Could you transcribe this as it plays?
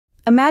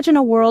Imagine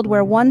a world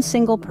where one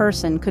single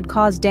person could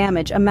cause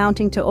damage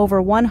amounting to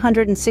over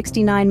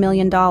 $169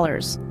 million.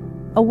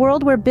 A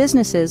world where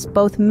businesses,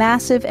 both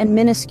massive and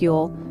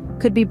minuscule,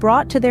 could be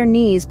brought to their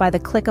knees by the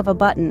click of a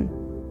button.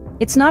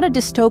 It's not a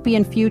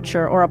dystopian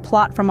future or a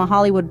plot from a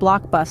Hollywood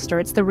blockbuster,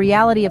 it's the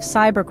reality of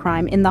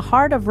cybercrime. In the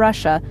heart of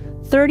Russia,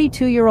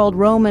 32-year-old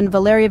Roman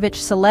Valerievich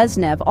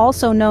Seleznev,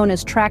 also known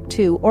as Track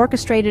 2,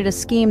 orchestrated a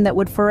scheme that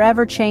would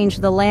forever change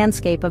the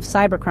landscape of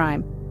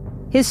cybercrime.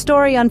 His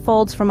story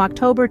unfolds from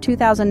October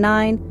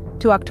 2009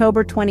 to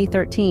October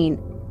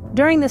 2013.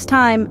 During this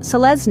time,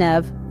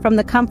 Seleznev, from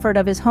the comfort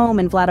of his home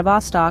in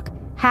Vladivostok,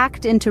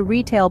 hacked into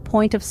retail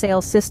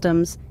point-of-sale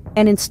systems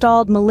and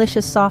installed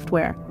malicious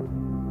software.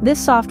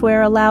 This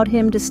software allowed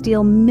him to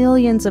steal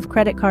millions of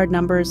credit card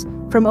numbers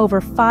from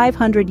over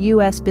 500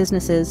 U.S.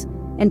 businesses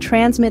and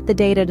transmit the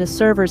data to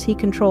servers he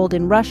controlled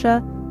in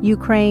Russia,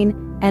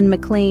 Ukraine, and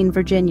McLean,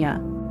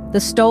 Virginia.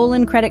 The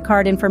stolen credit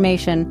card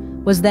information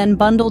was then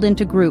bundled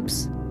into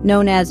groups,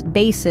 known as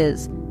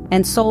bases,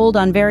 and sold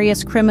on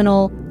various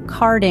criminal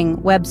carding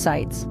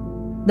websites.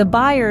 The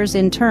buyers,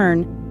 in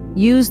turn,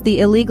 used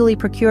the illegally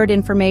procured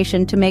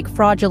information to make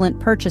fraudulent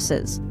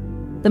purchases.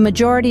 The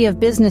majority of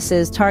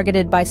businesses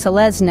targeted by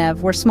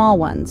Seleznev were small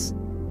ones,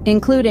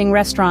 including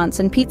restaurants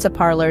and pizza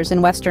parlors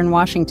in Western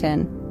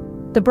Washington.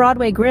 The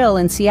Broadway Grill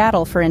in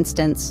Seattle, for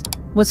instance,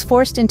 was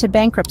forced into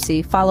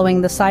bankruptcy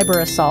following the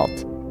cyber assault.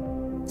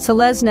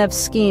 Seleznev's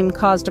scheme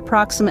caused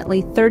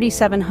approximately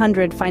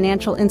 3,700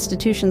 financial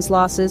institutions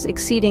losses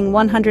exceeding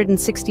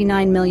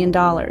 $169 million.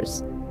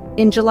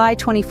 In July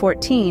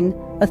 2014,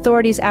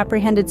 authorities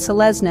apprehended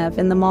Seleznev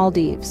in the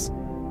Maldives.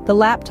 The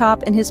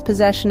laptop in his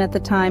possession at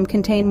the time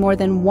contained more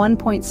than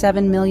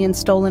 1.7 million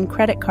stolen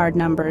credit card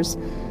numbers,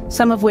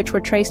 some of which were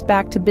traced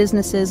back to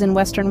businesses in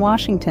Western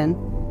Washington.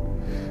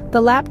 The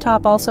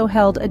laptop also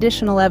held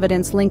additional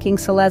evidence linking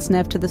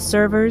Seleznev to the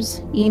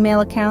servers,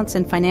 email accounts,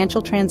 and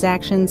financial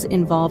transactions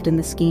involved in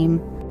the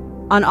scheme.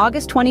 On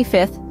August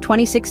 25,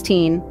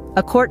 2016,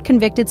 a court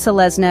convicted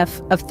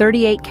Seleznev of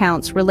 38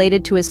 counts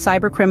related to his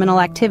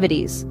cybercriminal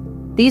activities.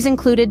 These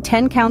included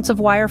 10 counts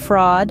of wire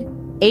fraud,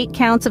 8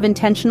 counts of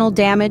intentional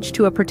damage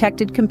to a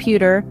protected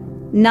computer,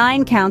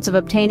 9 counts of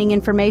obtaining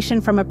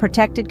information from a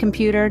protected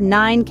computer,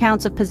 9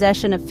 counts of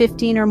possession of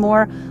 15 or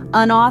more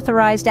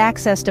unauthorized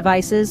access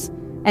devices,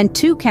 and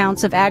 2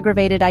 counts of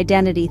aggravated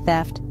identity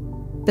theft.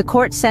 The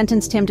court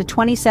sentenced him to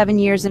 27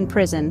 years in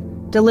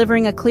prison,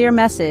 delivering a clear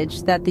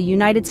message that the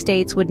United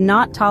States would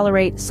not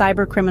tolerate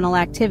cybercriminal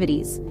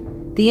activities.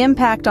 The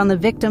impact on the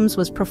victims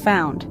was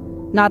profound.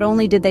 Not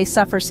only did they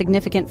suffer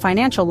significant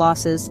financial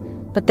losses,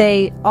 but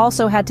they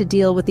also had to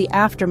deal with the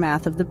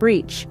aftermath of the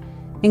breach,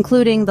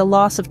 including the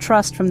loss of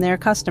trust from their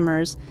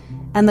customers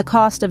and the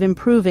cost of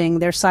improving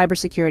their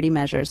cybersecurity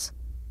measures.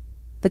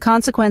 The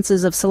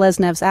consequences of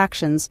Seleznev's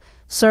actions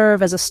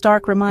serve as a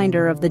stark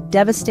reminder of the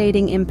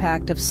devastating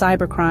impact of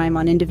cybercrime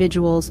on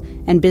individuals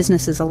and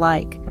businesses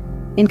alike.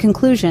 In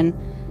conclusion,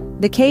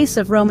 the case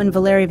of Roman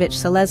Valerievich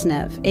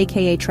Seleznev,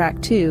 aka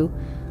Track 2,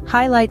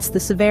 highlights the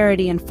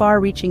severity and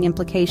far-reaching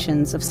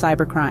implications of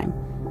cybercrime.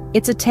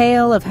 It's a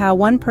tale of how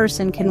one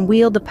person can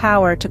wield the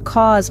power to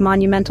cause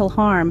monumental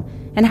harm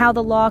and how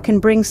the law can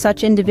bring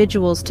such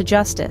individuals to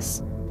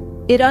justice.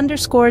 It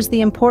underscores the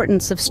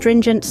importance of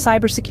stringent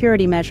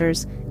cybersecurity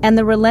measures and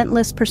the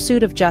relentless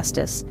pursuit of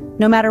justice,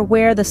 no matter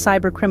where the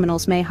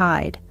cybercriminals may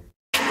hide.